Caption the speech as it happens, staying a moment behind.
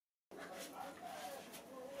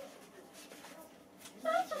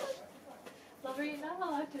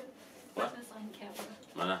to put this on camera.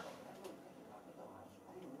 Mana?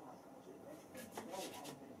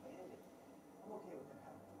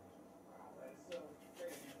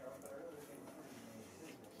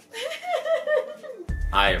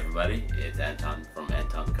 Hi everybody, it's Anton from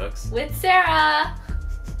Anton Cooks. With Sarah!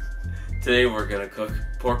 Today we're gonna cook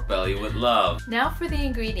pork belly with love. Now for the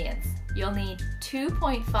ingredients. You'll need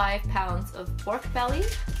 2.5 pounds of pork belly.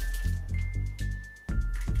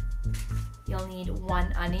 You'll need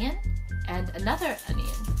 1 onion and another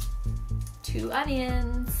onion. 2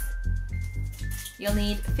 onions. You'll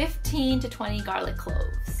need 15 to 20 garlic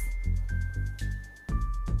cloves.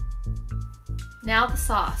 Now the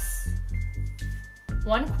sauce.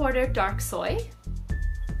 1/4 dark soy,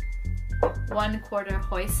 1/4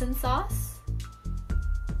 hoisin sauce,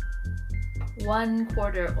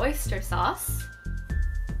 1/4 oyster sauce,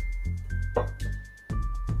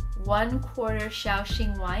 1/4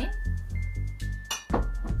 shaoxin wine,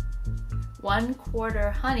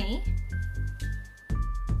 1/4 honey,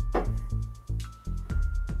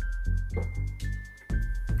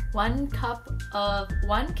 1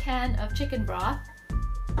 can of chicken broth,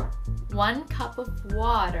 1 cup of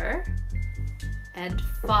water, and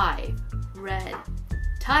 5 red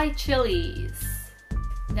Thai chilies.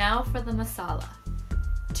 Now for the masala.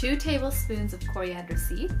 2 tablespoons of coriander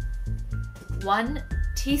seed, 1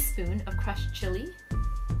 teaspoon of crushed chili,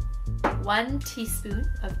 1 teaspoon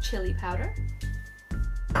of chili powder,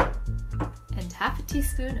 and 1/2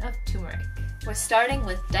 teaspoon of turmeric. We're starting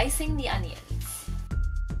with dicing the onions.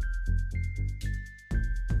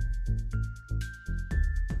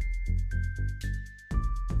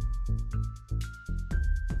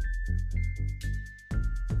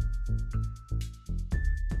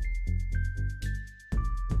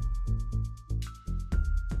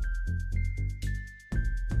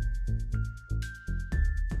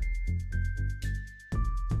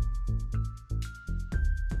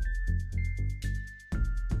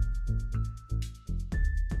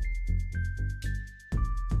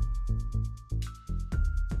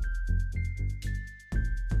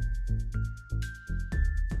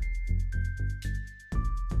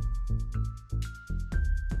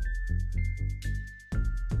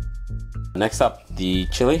 Next up, the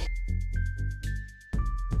chili.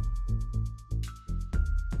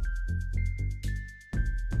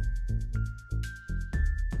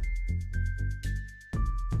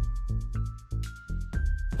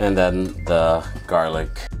 And then the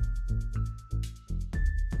garlic.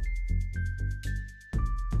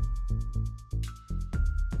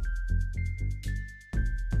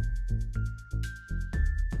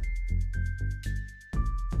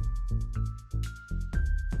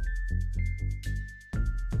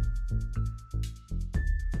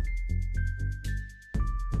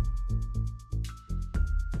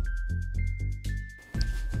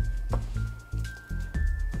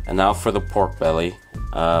 And now for the pork belly.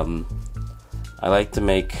 I like to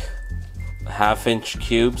make 1/2 inch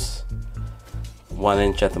cubes, 1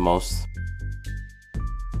 inch at the most.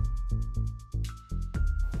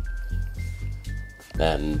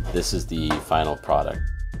 And this is the final product.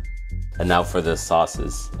 And now for the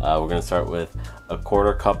sauces. We're gonna start with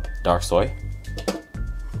 1/4 cup dark soy.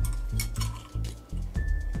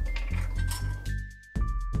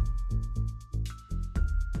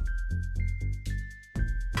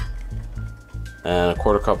 And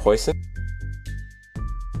 1/4 cup hoisin,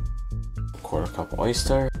 1/4 cup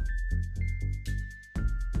oyster,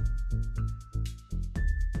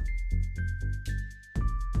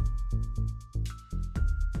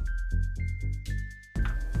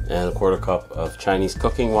 and 1/4 cup of Chinese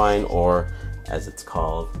cooking wine, or as it's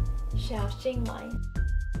called, shaoxin wine.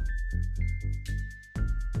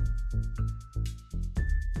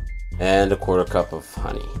 And 1/4 cup of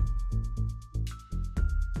honey.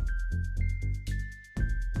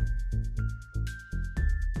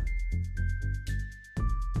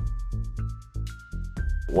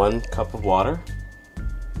 One cup of water,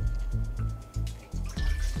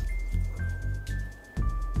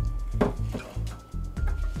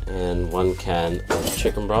 and 1 can of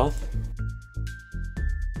chicken broth,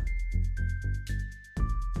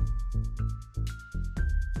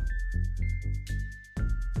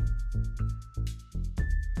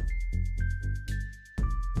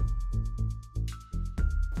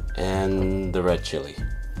 and the red chili.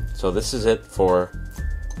 So this is it for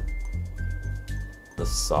the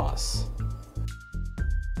sauce.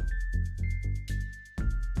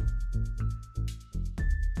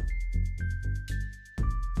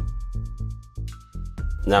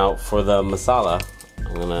 Now for the masala,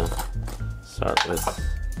 I'm gonna start with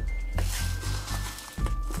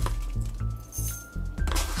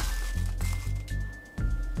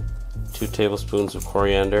 2 tablespoons of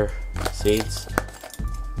coriander seeds,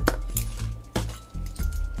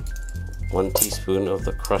 1 teaspoon of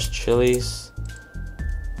the crushed chilies,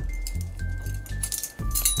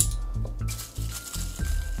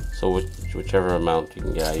 so whichever amount you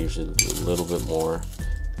can get. I usually do a little bit more.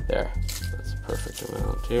 There, that's a perfect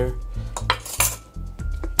amount here.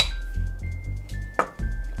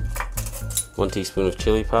 1 teaspoon of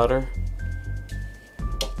chili powder,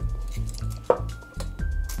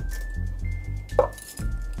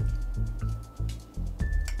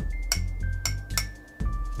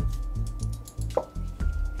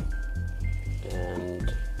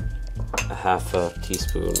 and a half a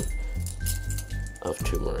teaspoon of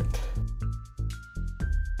turmeric.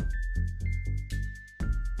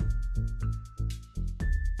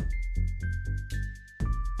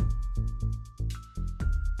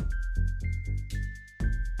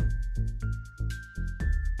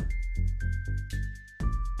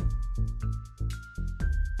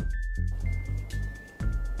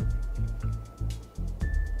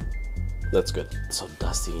 That's good. It's so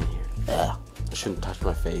dusty in here. Ugh. I shouldn't touch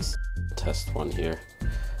my face. Test one here.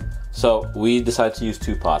 So we decided to use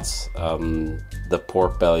 2 pots. The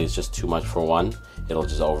pork belly is just too much for one. It'll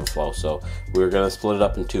just overflow. So we're gonna split it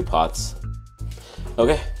up in 2 pots.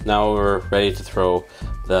 Okay, now we're ready to throw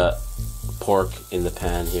the pork in the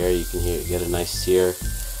pan here. You can get a nice sear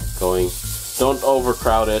going. Don't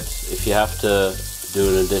overcrowd it. If you have to do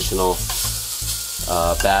an additional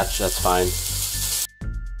batch, that's fine.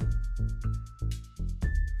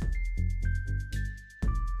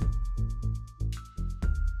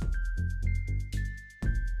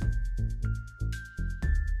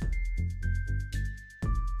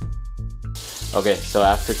 Okay, so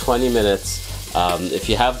after 20 minutes, if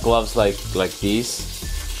you have gloves like these,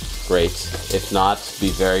 great. If not, be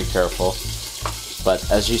very careful. But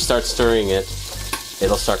as you start stirring it,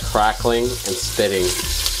 it'll start crackling and spitting.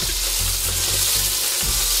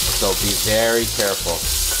 So be very careful.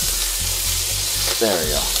 There we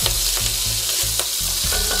go.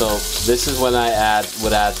 So this is when I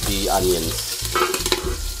would add the onions.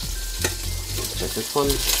 Check this one.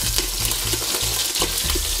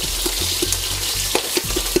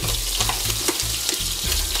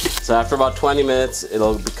 So after about 20 minutes,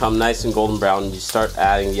 it'll become nice and golden brown. You start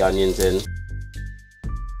adding the onions in.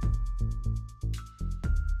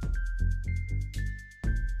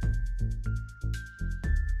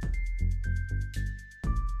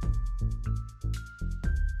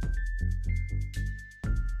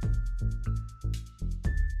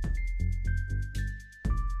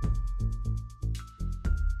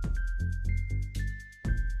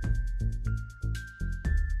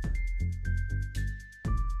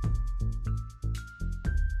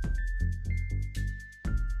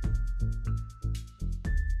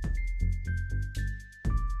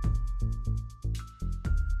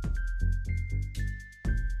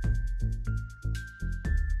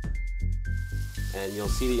 And you'll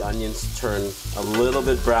see the onions turn a little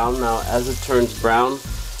bit brown. Now as it turns brown,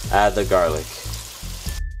 add the garlic.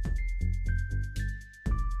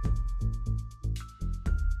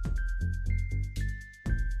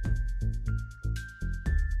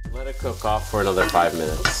 Let it cook off for another 5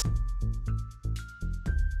 minutes.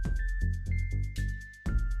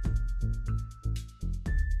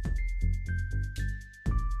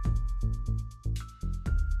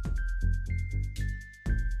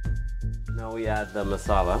 Now we add the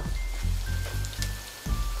masala.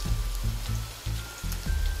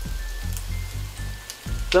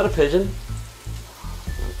 Is that a pigeon?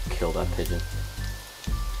 I'll kill that pigeon.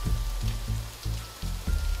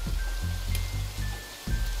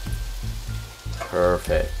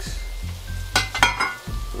 Perfect.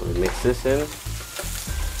 We mix this in.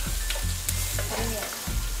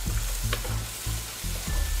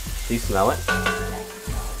 Do you smell it?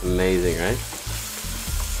 Amazing, right?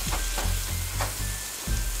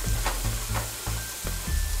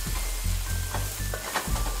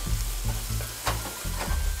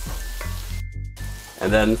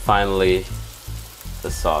 And then finally, the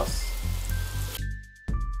sauce.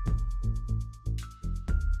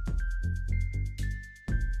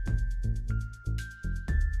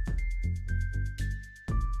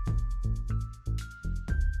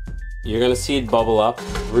 You're gonna see it bubble up.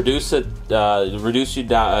 Reduce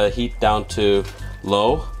your heat down to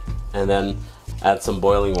low, and then add some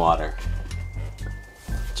boiling water.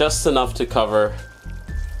 Just enough to cover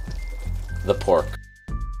the pork.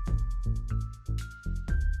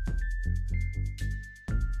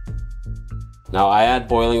 Now I add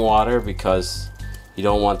boiling water because you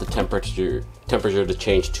don't want the temperature to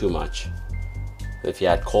change too much. If you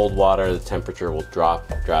add cold water, the temperature will drop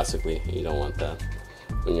drastically. You don't want that.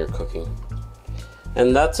 when you're cooking.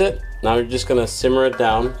 And that's it. Now you're just gonna simmer it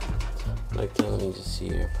down. Like that. Let me just see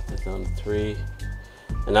here. Put that down to 3.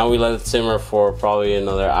 And now we let it simmer for probably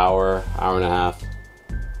another hour, hour and a half.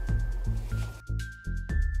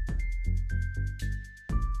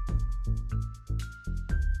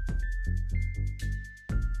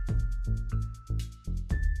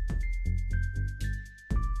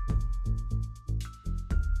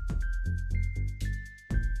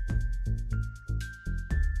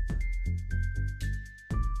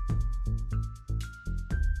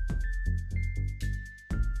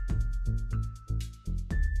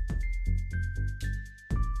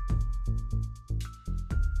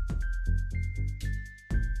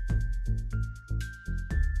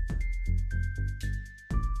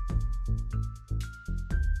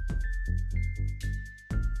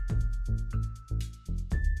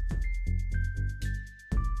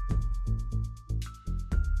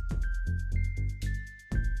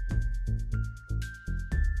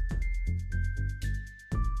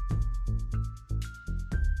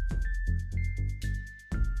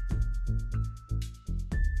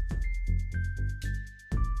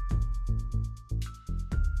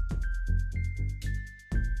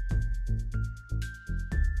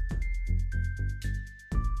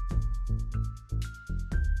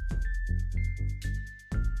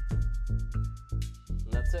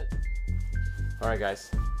 That's it. Alright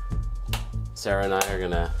guys, Sarah and I are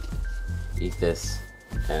gonna eat this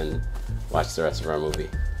and watch the rest of our movie.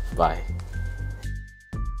 Bye.